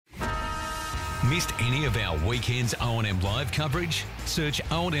Missed any of our weekend's O&M Live coverage? Search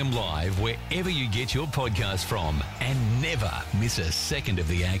O&M Live wherever you get your podcast from and never miss a second of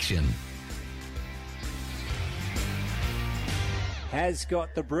the action. Has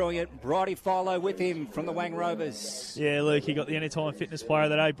got the brilliant Brodie Filo with him from the Wang Rovers. Yeah, Luke, you got the Anytime Fitness Player of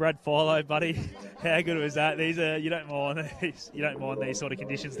the Day, Brad Filo, buddy. How good was that? These are, you don't mind these sort of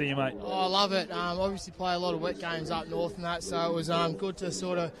conditions, do you, mate? Oh, I love it. Obviously play a lot of wet games up north and that, so it was good to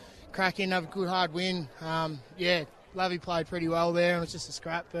sort of crack in, have a good hard win. Lavy played pretty well there, and it was just a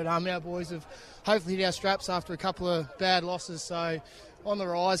scrap. But our boys have hopefully hit our straps after a couple of bad losses, so on the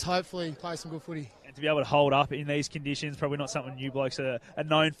rise, hopefully play some good footy. And to be able to hold up in these conditions, probably not something you blokes are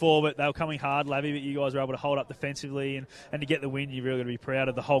known for, but they were coming hard, Lavy, but you guys were able to hold up defensively and to get the win. You're really going to be proud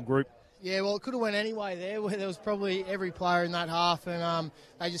of the whole group. Yeah, well, it could have went anyway there, where there was probably every player in that half, and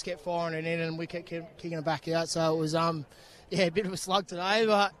they just kept firing it in, and we kept kicking it back out. So it was, a bit of a slug today,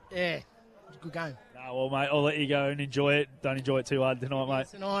 but, yeah, it was a good game. Well, mate, I'll let you go and enjoy it. Don't enjoy it too hard tonight, mate.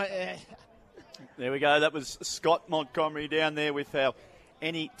 Tonight, yeah. There we go. That was Scott Montgomery down there with our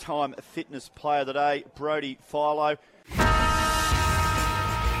Anytime Fitness Player of the Day, Brodie Filo.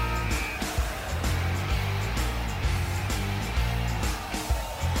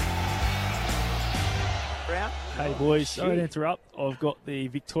 Hey, boys, sorry to interrupt. I've got the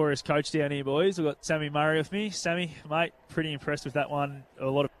victorious coach down here, boys. I've got Sammy Murray with me. Sammy, mate, pretty impressed with that one. A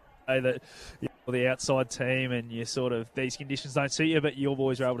lot of say that you're the outside team and you sort of, these conditions don't suit you, but your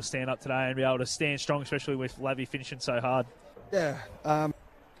boys were able to stand up today and be able to stand strong, especially with Lavy finishing so hard. Yeah.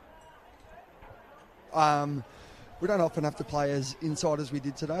 We don't often have to play as inside as we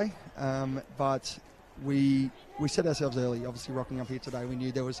did today, but we set ourselves early. Obviously, rocking up here today, we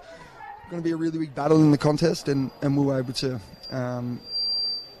knew there was going to be a really big battle in the contest, and we were able to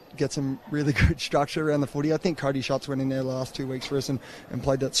get some really good structure around the footy. I think Cody Schutz went in there the last 2 weeks for us and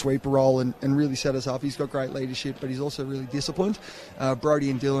played that sweeper role and really set us up. He's got great leadership, but he's also really disciplined. Brodie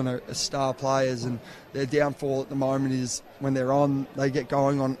and Dylan are star players, and their downfall at the moment is when they're on, they get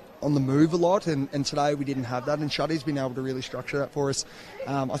going on the move a lot, and today we didn't have that, and Shuddy's been able to really structure that for us.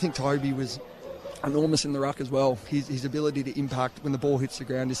 I think Toby was enormous in the ruck as well. His ability to impact when the ball hits the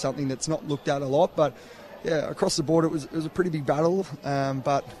ground is something that's not looked at a lot, but yeah, across the board it was a pretty big battle,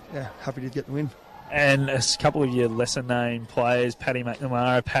 but yeah, happy to get the win. And a couple of your lesser-known players, Paddy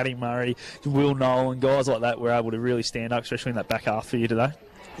McNamara, Paddy Murray, Will Nolan, guys like that were able to really stand up, especially in that back half for you today.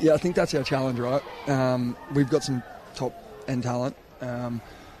 Yeah, I think that's our challenge, right? We've got some top-end talent, and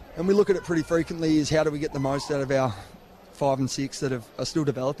we look at it pretty frequently is how do we get the most out of our 5 and 6 that are still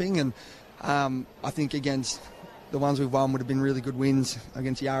developing, and I think against the ones we've won would have been really good wins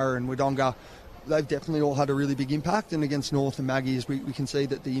against Yarra and Wodonga. They've definitely all had a really big impact, and against North and Maggie's, we can see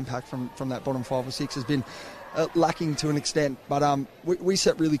that the impact from that bottom 5 or 6 has been lacking to an extent. But we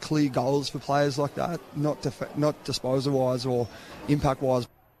set really clear goals for players like that, not disposal-wise or impact-wise.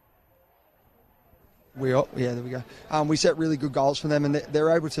 There we go. We set really good goals for them, and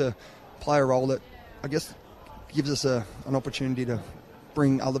they're able to play a role that, I guess, gives us an opportunity to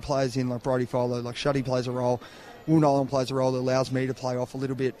bring other players in, like Brodie Filo, like Shuddy plays a role. Will Nolan plays a role that allows me to play off a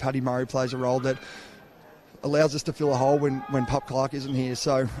little bit. Paddy Murray plays a role that allows us to fill a hole when Pup Clark isn't here.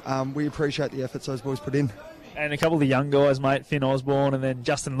 So we appreciate the efforts those boys put in. And a couple of the young guys, mate, Finn Osborne and then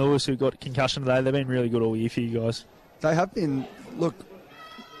Justin Lewis, who got concussion today. They've been really good all year for you guys. They have been. Look,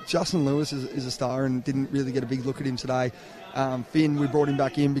 Justin Lewis is a star and didn't really get a big look at him today. Finn, we brought him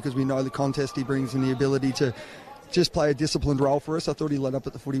back in because we know the contest he brings and the ability to just play a disciplined role for us. I thought he led up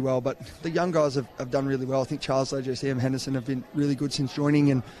at the footy well, but the young guys have done really well. I think Charles Leger, Sam Henderson have been really good since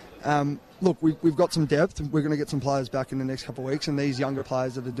joining, and look, we've got some depth. We're going to get some players back in the next couple of weeks, and these younger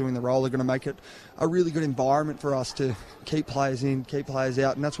players that are doing the role are going to make it a really good environment for us to keep players in, keep players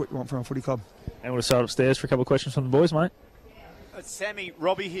out, and that's what you want from a footy club. And we'll start upstairs for a couple of questions from the boys, mate. Sammy,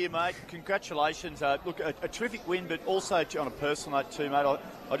 Robbie here, mate. Congratulations. Look, a terrific win, but also on a personal note too, mate.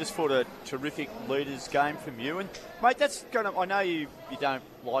 I just thought a terrific leaders game from you. And, mate, that's going to... I know you don't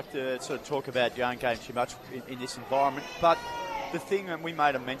like to sort of talk about your own game too much in this environment, but the thing, and we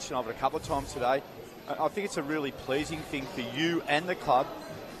made a mention of it a couple of times today, I think it's a really pleasing thing for you and the club.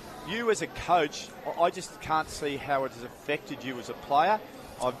 You as a coach, I just can't see how it has affected you as a player.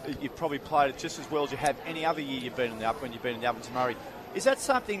 You've probably played it just as well as you have any other year you've been in the up when you've been in the Upper Murray. Is that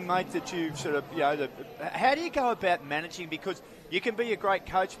something, mate, that you sort of, how do you go about managing? Because you can be a great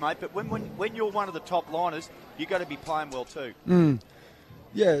coach, mate, but when you're one of the top liners, you've got to be playing well too.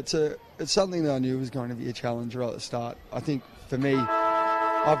 Yeah, it's something that I knew was going to be a challenge right at the start. I think for me,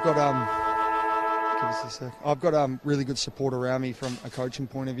 I've got really good support around me from a coaching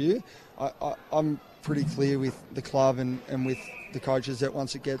point of view. pretty clear with the club and with the coaches that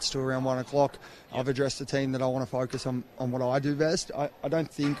once it gets to around 1 o'clock, I've addressed the team that I want to focus on what I do best. I don't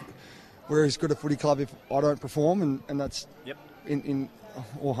think we're as good a footy club if I don't perform, and that's in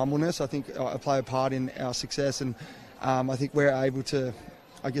all humbleness. I think I play a part in our success, and I think we're able to,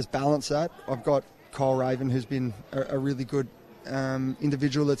 I guess, balance that. I've got Kyle Raven, who's been a really good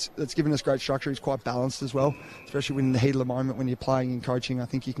individual that's given us great structure. He's quite balanced as well, especially when in the heat of the moment when you're playing and coaching. I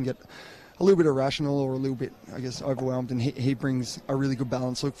think you can get a little bit irrational or a little bit, I guess, overwhelmed, and he brings a really good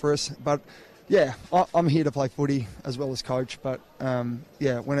balanced look for us. But yeah, I'm here to play footy as well as coach. But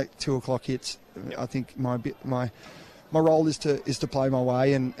when at 2 o'clock hits, I think my role is to play my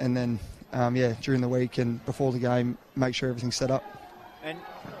way, and then during the week and before the game, make sure everything's set up. And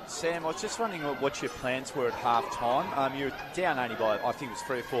Sam, I was just wondering what your plans were at half time. You were down only by, I think it was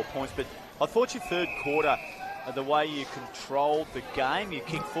 3 or 4 points, but I thought your third quarter, the way you controlled the game, you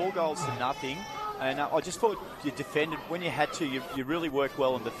kicked 4 goals to nothing, and I just thought you defended when you had to. You really worked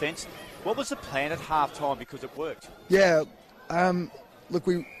well in defence. What was the plan at half time, because it worked? Yeah, look,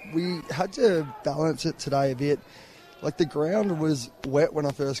 we had to balance it today a bit. Like, the ground was wet when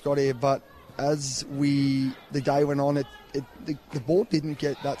I first got here, but as the day went on, the ball didn't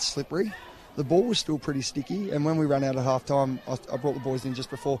get that slippery. The ball was still pretty sticky, and when we ran out at half time, I brought the boys in just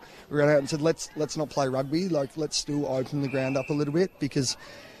before we ran out and said, let's not play rugby. Like, let's still open the ground up a little bit, because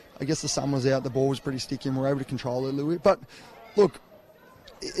I guess the sun was out, the ball was pretty sticky, and we were able to control it a little bit. But look,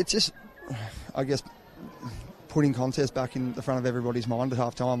 it's just, I guess, putting contest back in the front of everybody's mind at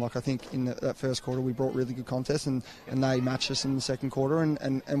half time. Like, I think in that first quarter we brought really good contest, and they matched us in the second quarter,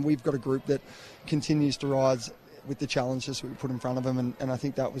 and we've got a group that continues to rise with the challenges we put in front of them, and I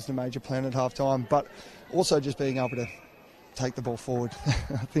think that was the major plan at half time. But also just being able to take the ball forward.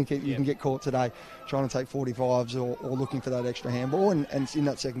 I think you can get caught today trying to take 45s or looking for that extra handball, and in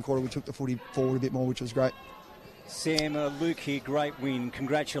that second quarter we took the footy forward a bit more, which was great. Sam, Luke here, great win,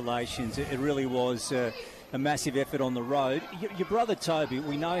 congratulations. It really was a massive effort on the road. Your brother Toby,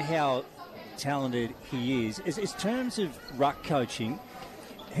 we know how talented he is. As terms of ruck coaching,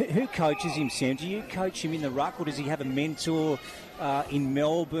 who coaches him, Sam? Do you coach him in the ruck, or does he have a mentor in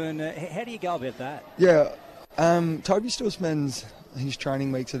Melbourne? How do you go about that? Yeah, Toby still spends his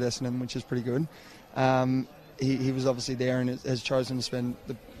training weeks at Essendon, which is pretty good. He was obviously there and has chosen to spend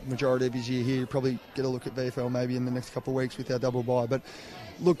the majority of his year here. He'll probably get a look at VFL maybe in the next couple of weeks with our double bye. But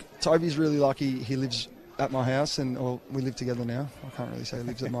look, Toby's really lucky. He lives at my house, we live together now. I can't really say he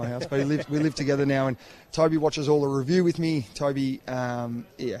lives at my house, but we live together now, and Toby watches all the review with me. Toby,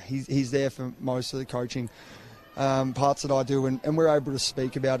 he's there for most of the coaching parts that I do, and we're able to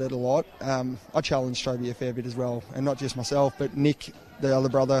speak about it a lot. I challenge Toby a fair bit as well, and not just myself, but Nick, the other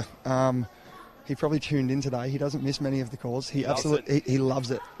brother. He probably tuned in today. He doesn't miss many of the calls. He absolutely he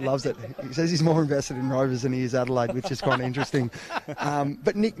loves it. He says he's more invested in Rovers than he is Adelaide, which is quite interesting.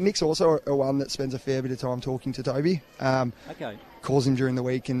 But Nick's also a one that spends a fair bit of time talking to Toby. Calls him during the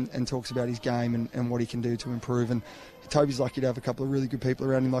week and talks about his game and what he can do to improve. And Toby's lucky to have a couple of really good people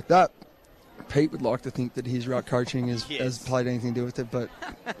around him like that. Pete would like to think that his ruck coaching has played anything to do with it, but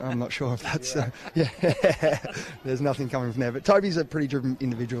I'm not sure if that's... there's nothing coming from there. But Toby's a pretty driven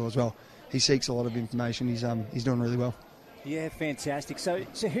individual as well. He seeks a lot of information. He's doing really well. Yeah, fantastic. So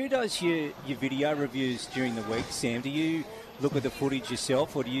who does your video reviews during the week, Sam? Do you look at the footage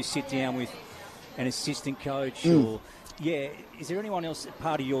yourself, or do you sit down with an assistant coach? Or is there anyone else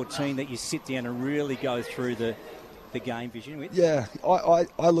part of your team that you sit down and really go through the game vision with? Yeah,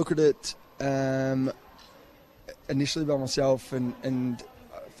 I look at it initially by myself and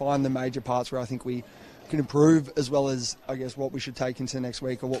find the major parts where I think we can improve, as well as, I guess, what we should take into next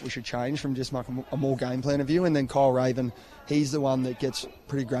week or what we should change from just like a more game plan of view. And then Kyle Raven, he's the one that gets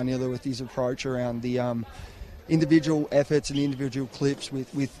pretty granular with his approach around the individual efforts and the individual clips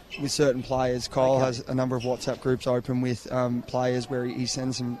with certain players. Kyle has a number of WhatsApp groups open with players where he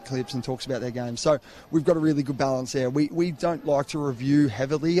sends some clips and talks about their game. So we've got a really good balance there. We don't like to review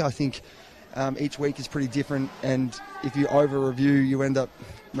heavily. I think each week is pretty different, and if you over-review, you end up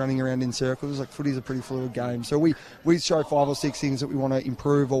running around in circles. Like, footy's a pretty fluid game. So we show 5 or 6 things that we want to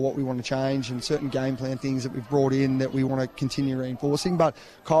improve or what we want to change, and certain game plan things that we've brought in that we want to continue reinforcing. But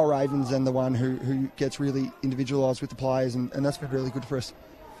Kyle Raven's then the one who gets really individualised with the players, and that's been really good for us.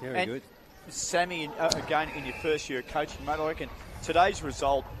 Very good. Sammy, again, in your first year of coaching, mate, I reckon today's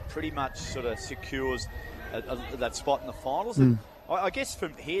result pretty much sort of secures that spot in the finals. I guess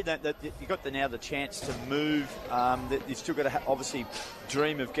from here, that you've got now the chance to move. That you've still got to obviously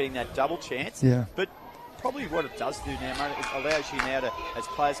dream of getting that double chance. Yeah. But probably what it does do now, mate, it allows you now to, as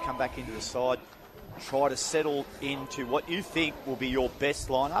players come back into the side, try to settle into what you think will be your best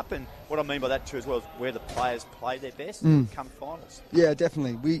lineup. And what I mean by that too as well is where the players play their best come finals. Yeah,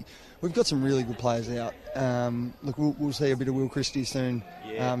 definitely. We've got some really good players out. Look, we'll see a bit of Will Christie soon.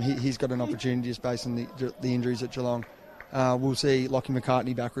 Yeah. He's got an opportunity just based on the injuries at Geelong. We'll see Lockie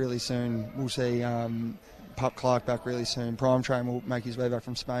McCartney back really soon. We'll see Pup Clark back really soon. Prime Train will make his way back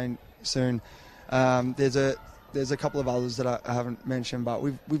from Spain soon. There's a couple of others that I haven't mentioned, but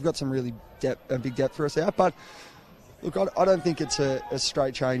we've got some really big depth for us out. But look, I don't think it's a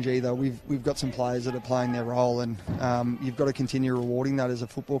straight change either. We've got some players that are playing their role, and you've got to continue rewarding that as a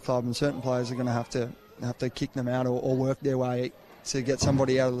football club. And certain players are going to have to kick them out or work their way to get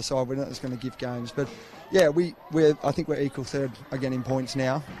somebody out of the side. We're not just going to give games, but yeah, I think we're equal third again in points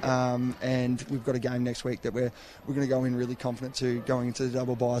now, and we've got a game next week that we're going to go in really confident to going into the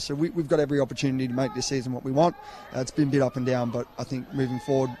double bye. So we've got every opportunity to make this season what we want. It's been a bit up and down, but I think moving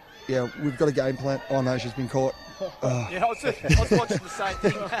forward, yeah, we've got a game plan. Oh no, she's been caught. Yeah, I was watching the same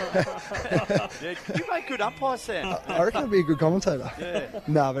thing. Yeah, you make good umpire, Sam. I reckon I'd be a good commentator. Yeah.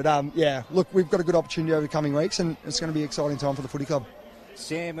 No, but yeah, look, we've got a good opportunity over the coming weeks, and it's going to be an exciting time for the footy club.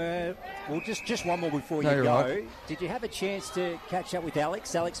 Sam, well, just one more before No, you you're go. right. Did you have a chance to catch up with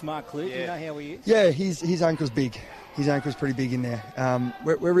Alex Mark Clue? Do you know how he is? Yeah, his ankle's big. His ankle's pretty big in there.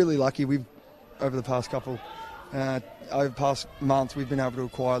 We're really lucky. We've over the past month, we've been able to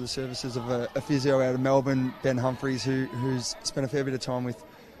acquire the services of a physio out of Melbourne, Ben Humphreys, who's spent a fair bit of time with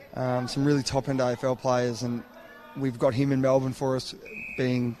some really top-end AFL players, and we've got him in Melbourne for us,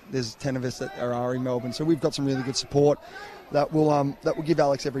 being there's 10 of us that are in Melbourne, so we've got some really good support that will give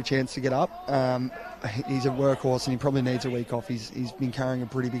Alex every chance to get up. He's a workhorse and he probably needs a week off. He's been carrying a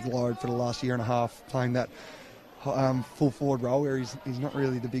pretty big load for the last year and a half, playing that full forward role where he's not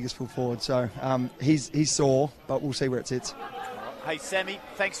really the biggest full forward. So he's sore, but we'll see where it sits. Hey, Sammy,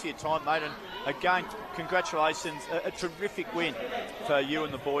 thanks for your time, mate. And again, congratulations. A terrific win for you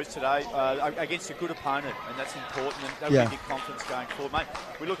and the boys today against a good opponent, and that's important. And that'll give you confidence going forward, mate.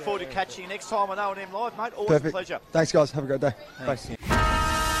 We look forward to catching you next time on O&M Live, mate. Always Perfect. a pleasure. Thanks, guys. Have a great day. Thanks. Bye.